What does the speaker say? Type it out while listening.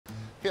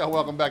Yeah,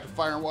 welcome back to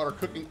Fire and Water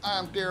Cooking.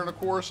 I'm Darren, of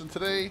course, and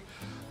today,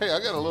 hey, I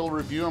got a little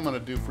review I'm going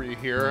to do for you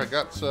here. I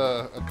got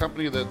a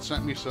company that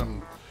sent me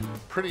some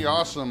pretty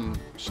awesome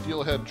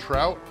steelhead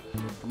trout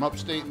from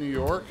upstate New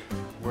York,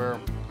 where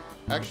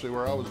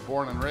I was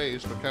born and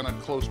raised, but kind of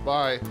close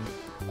by.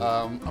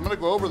 I'm going to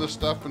go over this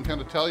stuff and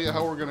kind of tell you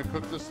how we're going to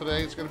cook this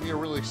today. It's going to be a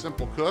really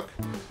simple cook,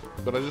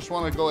 but I just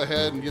want to go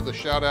ahead and give the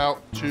shout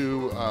out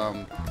to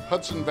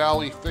Hudson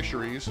Valley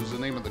Fisheries is the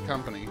name of the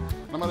company.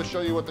 I'm going to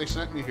show you what they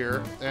sent me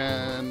here,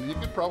 and you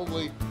could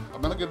probably,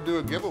 I'm going to do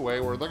a giveaway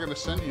where they're going to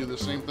send you the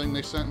same thing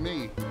they sent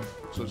me.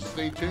 So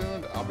stay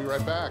tuned, I'll be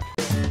right back.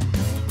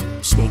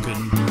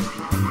 Smoking,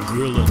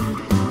 grilling,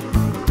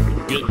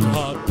 getting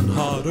hot and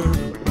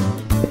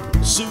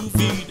hotter, sous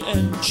vide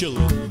and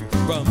chilling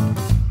from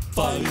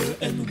fire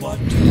and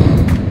water.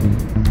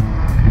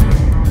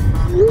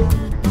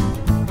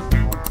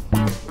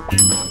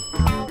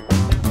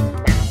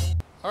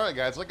 All right,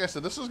 guys, like I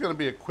said, this is going to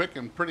be a quick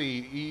and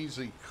pretty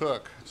easy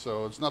cook,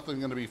 so it's nothing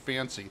going to be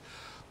fancy.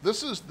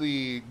 This is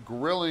the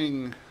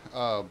grilling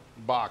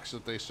box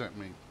that they sent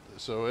me.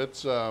 So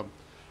it's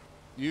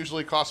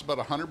usually costs about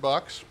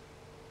 $100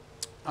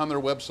 on their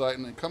website,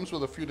 and it comes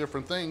with a few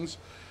different things.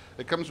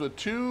 It comes with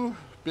 2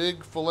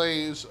 big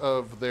fillets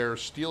of their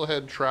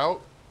steelhead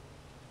trout,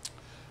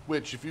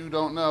 which, if you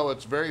don't know,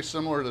 it's very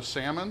similar to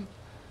salmon.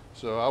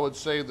 So I would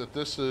say that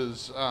this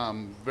is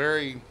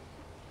very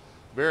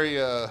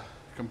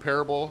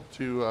comparable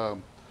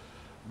to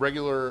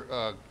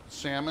regular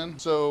salmon.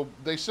 So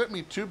they sent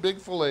me 2 big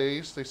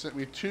fillets. They sent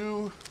me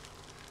 2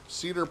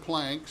 cedar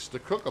planks to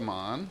cook them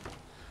on.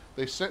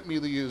 They sent me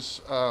these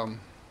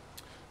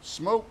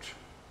smoked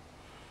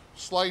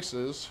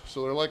slices,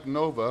 so they're like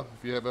Nova,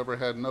 if you have ever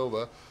had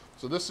Nova.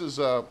 So this is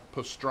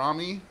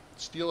pastrami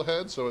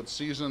steelhead, so it's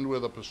seasoned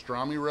with a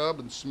pastrami rub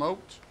and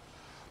smoked.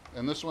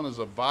 And this one is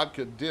a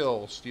vodka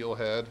dill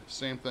steelhead,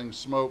 same thing,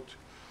 smoked.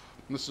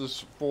 And this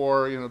is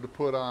for, you know, to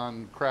put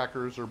on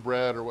crackers or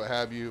bread or what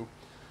have you.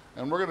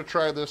 And we're going to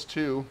try this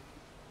too.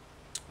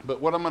 But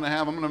what I'm going to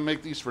have, I'm going to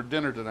make these for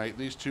dinner tonight.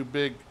 These 2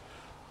 big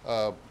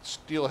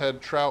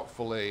steelhead trout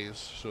fillets.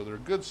 So they're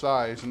good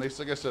size. And they,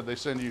 like I said, they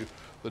send you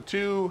the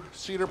 2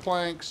 cedar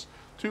planks,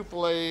 2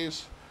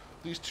 fillets,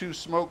 these 2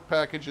 smoked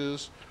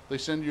packages. They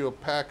send you a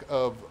pack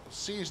of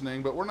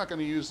seasoning, but we're not going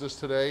to use this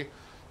today.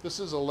 This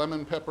is a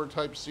lemon pepper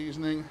type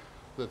seasoning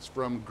that's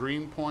from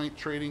Greenpoint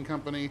Trading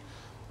Company.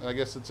 I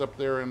guess it's up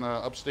there in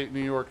upstate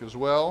New York as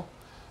well.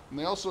 And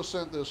they also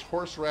sent this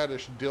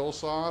horseradish dill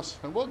sauce,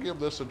 and we'll give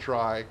this a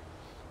try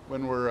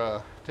when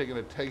we're taking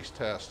a taste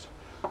test.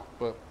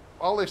 But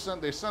all they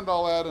send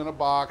all that in a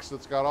box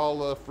that's got all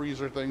the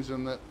freezer things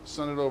in it,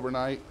 sent it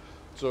overnight,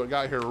 so it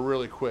got here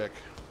really quick.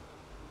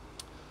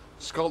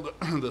 It's called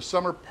the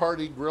Summer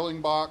Party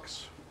Grilling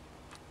Box.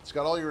 It's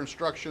got all your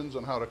instructions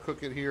on how to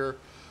cook it here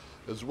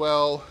as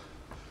well.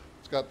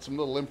 It's got some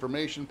little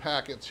information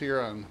packets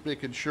here on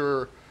making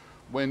sure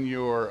when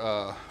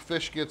your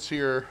fish gets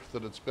here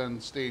that it's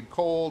been stayed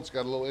cold. It's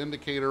got a little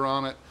indicator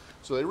on it.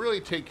 So they really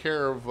take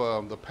care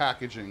of the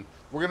packaging.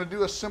 We're going to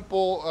do a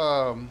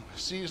simple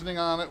seasoning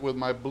on it with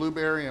my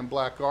blueberry and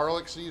black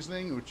garlic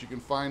seasoning, which you can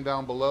find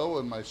down below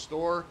in my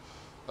store.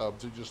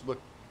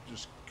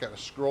 Just kind of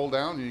scroll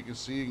down and you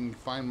can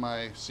find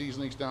my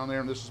seasonings down there.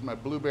 And this is my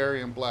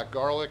blueberry and black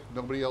garlic.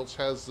 Nobody else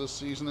has this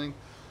seasoning.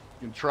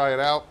 You can try it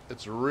out.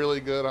 It's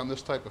really good on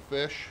this type of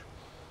fish.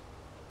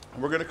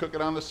 And we're going to cook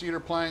it on the cedar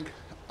plank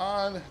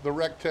on the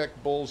Rectech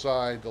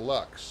Bullseye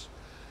Deluxe.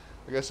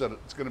 Like I said,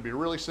 it's going to be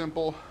really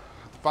simple.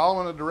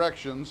 Following the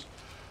directions.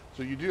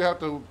 So you do have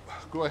to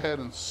go ahead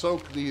and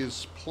soak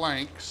these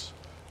planks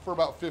for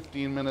about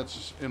 15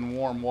 minutes in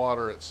warm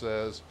water, it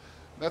says.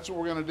 That's what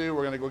we're going to do.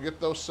 We're going to go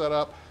get those set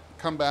up,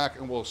 come back,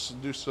 and we'll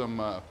do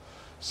some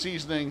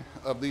seasoning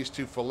of these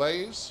 2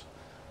 fillets.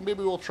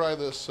 Maybe we'll try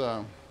this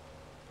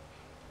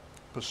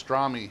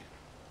pastrami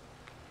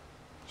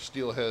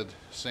steelhead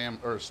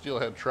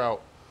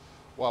trout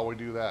while we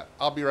do that.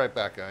 I'll be right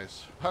back,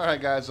 guys. All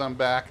right, guys, I'm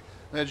back.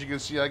 And as you can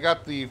see, I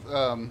got the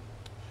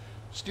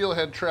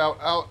steelhead trout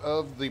out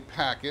of the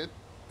packet,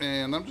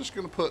 and I'm just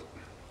going to put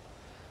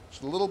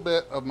just a little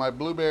bit of my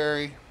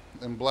blueberry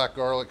and black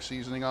garlic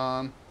seasoning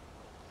on.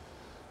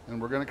 And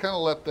we're going to kind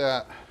of let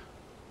that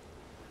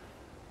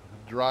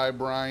dry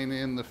brine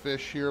in the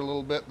fish here a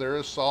little bit. There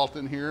is salt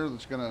in here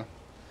that's going to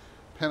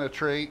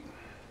penetrate.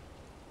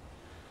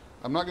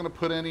 I'm not going to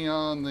put any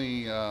on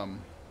the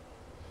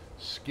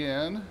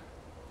skin,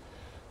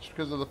 just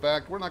because of the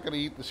fact we're not going to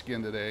eat the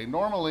skin today.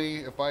 Normally,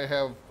 if I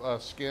have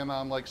skin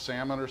on like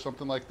salmon or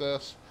something like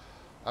this,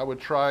 I would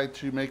try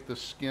to make the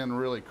skin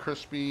really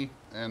crispy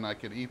and I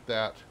could eat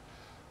that.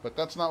 But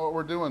that's not what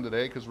we're doing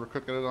today because we're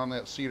cooking it on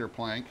that cedar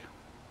plank.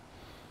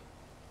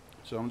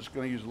 So I'm just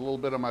going to use a little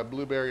bit of my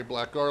blueberry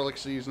black garlic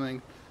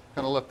seasoning,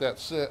 kind of let that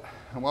sit.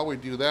 And while we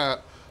do that,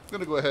 I'm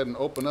going to go ahead and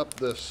open up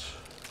this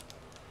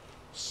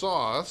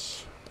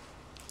sauce,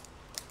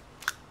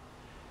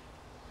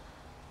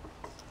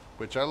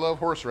 which I love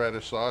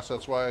horseradish sauce.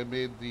 That's why I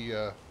made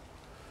the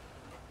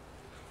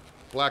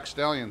black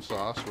stallion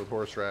sauce with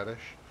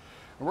horseradish.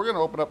 And we're going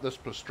to open up this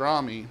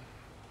pastrami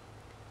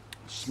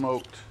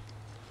smoked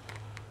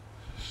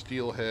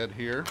steelhead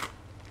here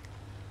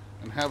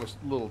and have a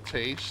little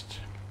taste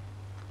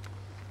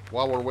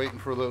while we're waiting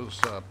for those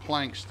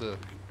planks to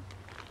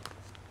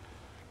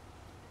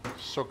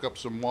soak up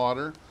some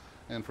water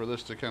and for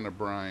this to kind of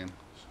brine.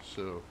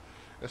 So,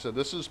 like I said,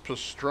 this is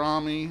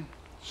pastrami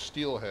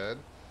steelhead.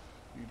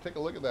 You take a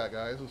look at that,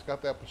 guys. It's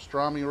got that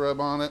pastrami rub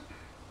on it.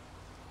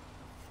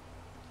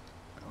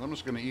 And I'm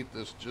just going to eat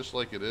this just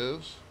like it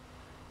is.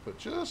 Put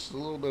just a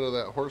little bit of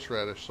that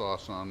horseradish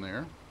sauce on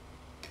there.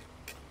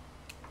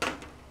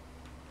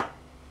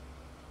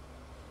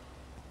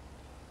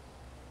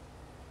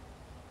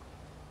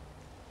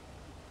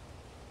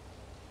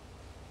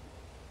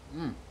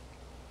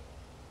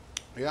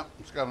 Yeah,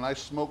 it's got a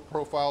nice smoke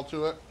profile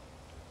to it.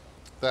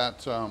 That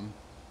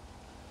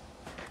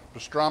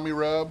pastrami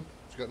rub,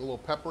 it's got a little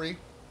peppery.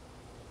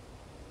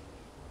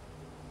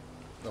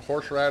 The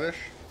horseradish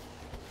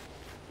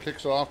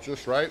kicks off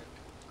just right.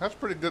 That's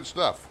pretty good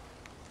stuff.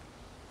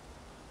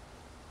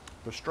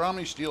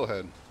 Pastrami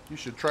steelhead. You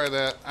should try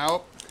that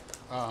out.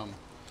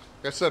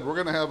 Like I said, we're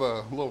going to have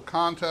a little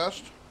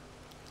contest.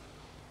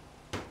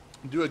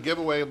 Do a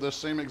giveaway of this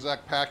same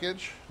exact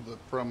package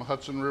from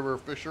Hudson River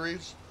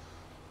Fisheries.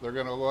 They're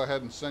going to go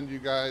ahead and send you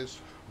guys,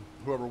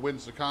 whoever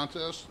wins the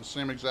contest, the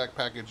same exact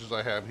package as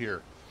I have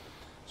here.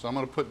 So I'm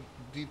going to put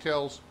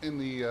details in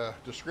the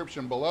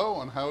description below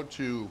on how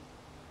to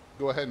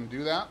go ahead and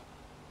do that.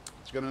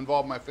 It's going to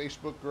involve my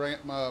Facebook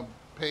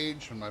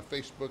page and my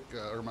Facebook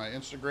or my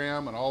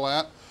Instagram and all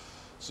that.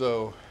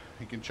 So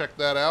you can check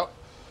that out.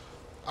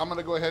 I'm going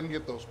to go ahead and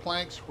get those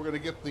planks. We're going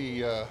to get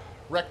the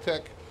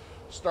Rectech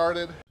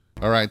started.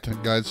 All right,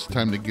 guys,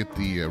 time to get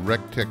the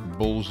Rectech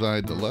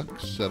Bullseye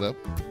Deluxe set up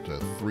to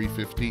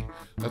 350.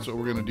 That's what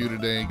we're going to do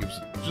today. It gives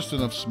just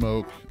enough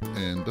smoke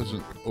and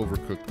doesn't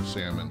overcook the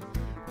salmon.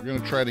 We're going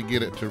to try to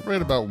get it to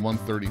right about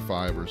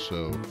 135 or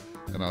so,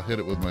 and I'll hit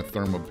it with my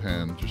thermal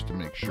pen just to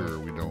make sure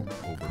we don't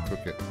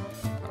overcook it.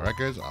 All right,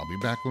 guys, I'll be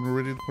back when we're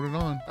ready to put it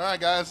on. All right,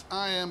 guys,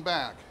 I am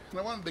back, and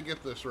I wanted to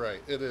get this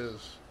right. It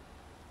is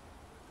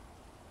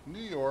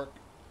New York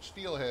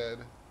Steelhead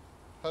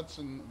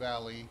Hudson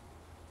Valley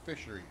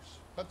Fisheries.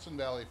 Hudson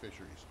Valley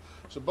Fisheries.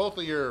 So both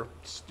of your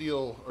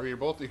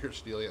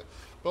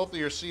both of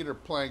your cedar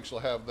planks will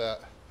have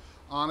that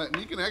on it, and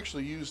you can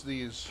actually use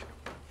these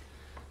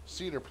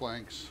cedar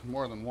planks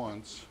more than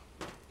once.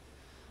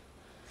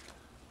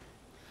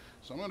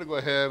 So I'm going to go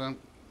ahead and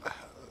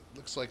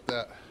looks like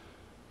that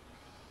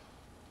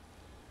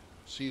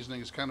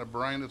seasoning is kind of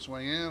brined its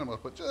way in. I'm going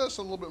to put just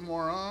a little bit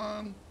more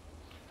on,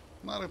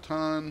 not a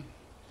ton,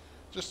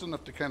 just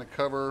enough to kind of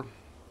cover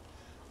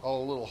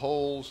all the little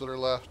holes that are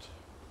left.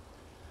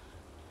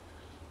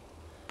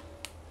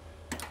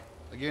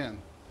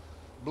 Again,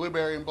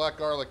 blueberry and black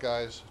garlic,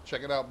 guys.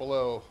 Check it out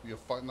below. You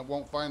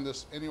won't find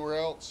this anywhere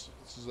else.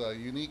 This is a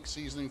unique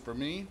seasoning for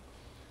me,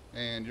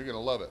 and you're going to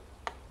love it.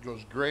 It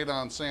goes great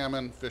on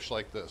salmon, fish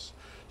like this.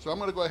 So I'm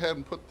going to go ahead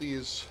and put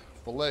these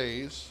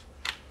fillets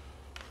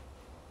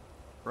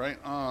right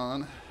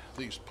on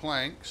these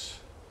planks.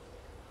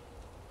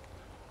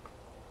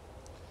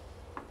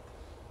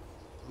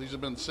 These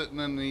have been sitting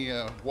in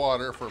the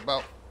water for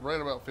about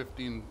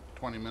 15-20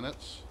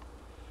 minutes.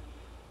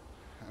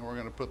 And we're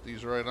going to put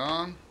these right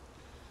on.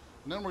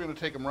 And then we're going to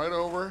take them right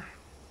over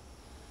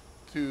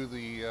to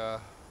the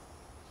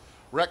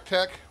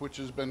Rectech, which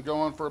has been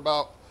going for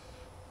about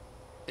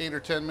 8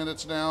 or 10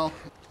 minutes now.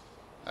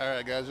 All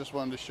right, guys, just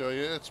wanted to show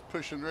you. It's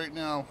pushing right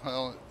now.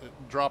 Well, it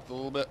dropped a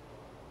little bit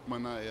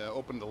when I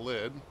opened the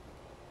lid.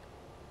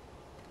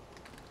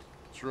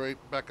 It's right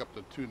back up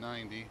to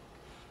 290.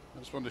 I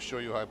just wanted to show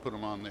you how I put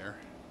them on there.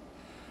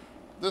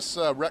 This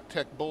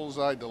Rectech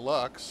Bullseye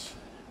Deluxe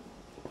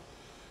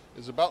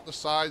is about the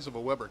size of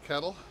a Weber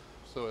kettle.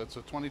 So it's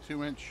a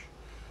 22-inch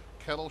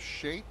kettle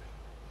shape.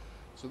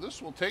 So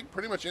this will take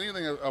pretty much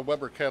anything a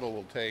Weber kettle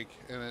will take,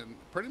 and it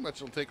pretty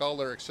much will take all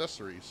their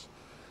accessories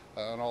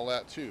and all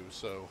that too.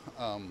 So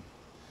you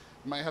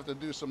might have to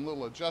do some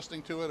little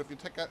adjusting to it. If you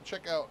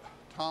check out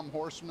Tom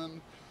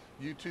Horseman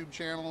YouTube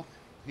channel,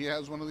 he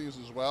has one of these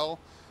as well.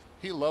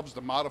 He loves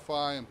to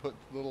modify and put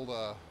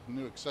little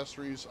new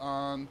accessories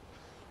on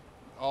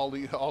all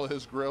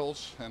his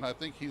grills, and I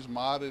think he's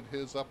modded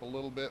his up a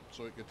little bit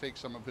so it could take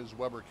some of his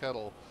Weber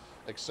kettle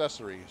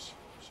accessories.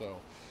 So,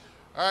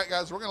 all right,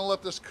 guys, we're gonna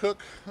let this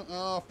cook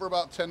for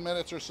about 10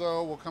 minutes or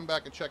so. We'll come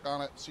back and check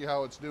on it, see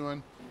how it's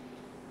doing.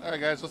 All right,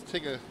 guys, let's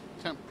take a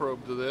temp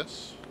probe to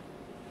this.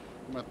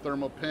 My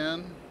thermal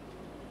pen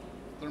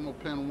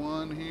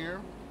 1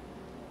 here.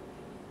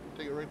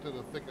 Take it right to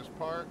the thickest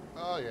part.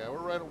 Oh yeah, we're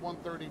right at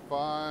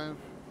 135,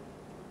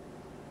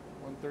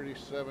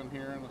 137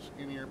 here in the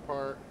skinnier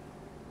part,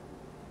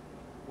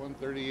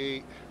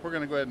 138. We're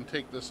gonna go ahead and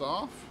take this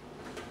off.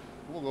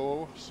 We'll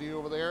go see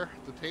over there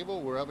at the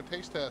table. We'll have a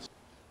taste test.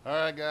 All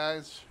right,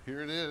 guys,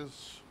 here it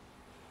is.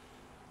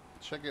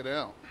 Check it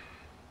out.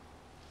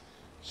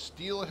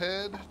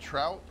 Steelhead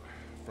Trout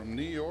from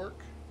New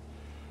York,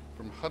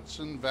 from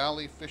Hudson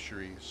Valley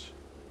Fisheries.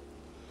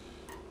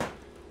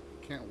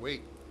 Can't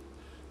wait.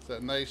 It's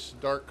that nice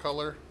dark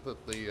color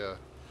that the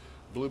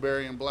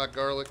blueberry and black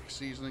garlic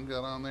seasoning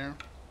got on there.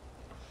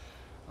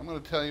 I'm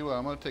going to tell you what,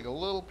 I'm going to take a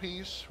little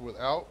piece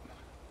without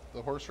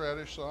the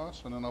horseradish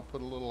sauce, and then I'll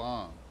put a little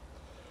on.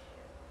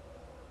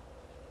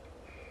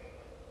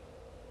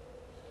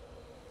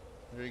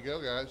 There you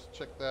go, guys.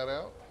 Check that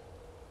out.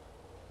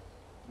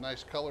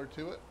 Nice color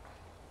to it.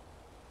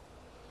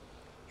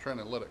 Trying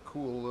to let it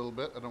cool a little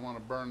bit. I don't want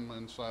to burn the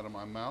inside of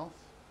my mouth.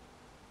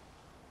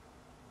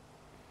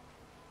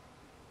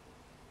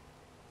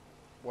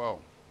 Wow.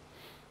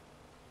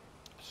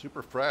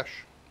 Super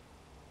fresh.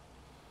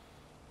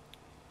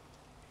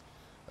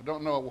 I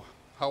don't know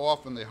how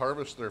often they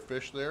harvest their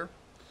fish there,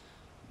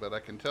 but I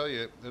can tell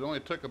you it only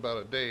took about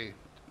a day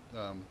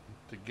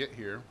to get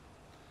here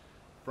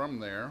from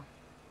there.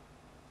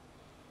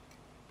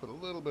 Put a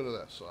little bit of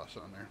that sauce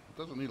on there. It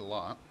doesn't need a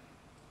lot.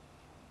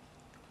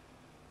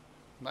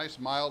 Nice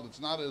mild. It's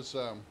not as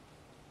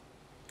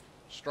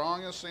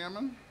strong as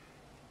salmon,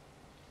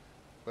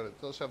 but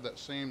it does have that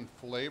same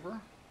flavor.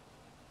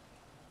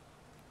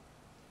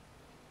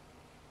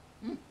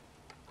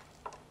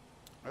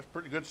 That's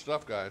pretty good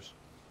stuff, guys.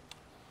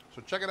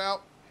 So check it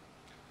out.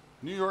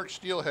 New York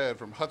Steelhead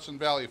from Hudson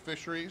Valley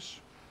Fisheries.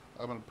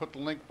 I'm going to put the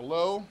link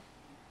below,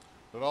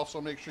 but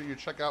also make sure you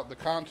check out the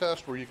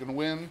contest where you can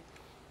win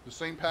the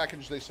same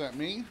package they sent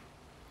me,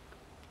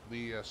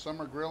 the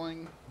summer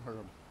grilling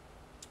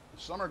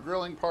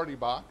party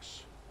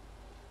box.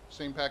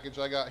 Same package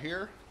I got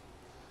here.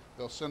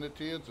 They'll send it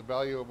to you. It's a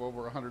value of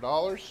over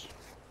 $100.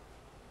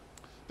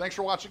 Thanks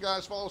for watching,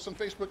 guys. Follow us on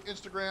Facebook,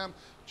 Instagram.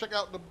 Check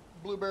out the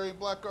blueberry and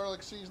black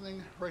garlic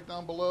seasoning right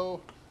down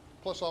below,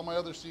 plus all my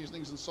other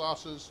seasonings and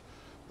sauces.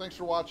 Thanks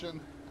for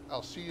watching.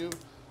 I'll see you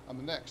on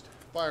the next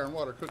Fire and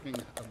Water Cooking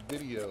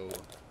video.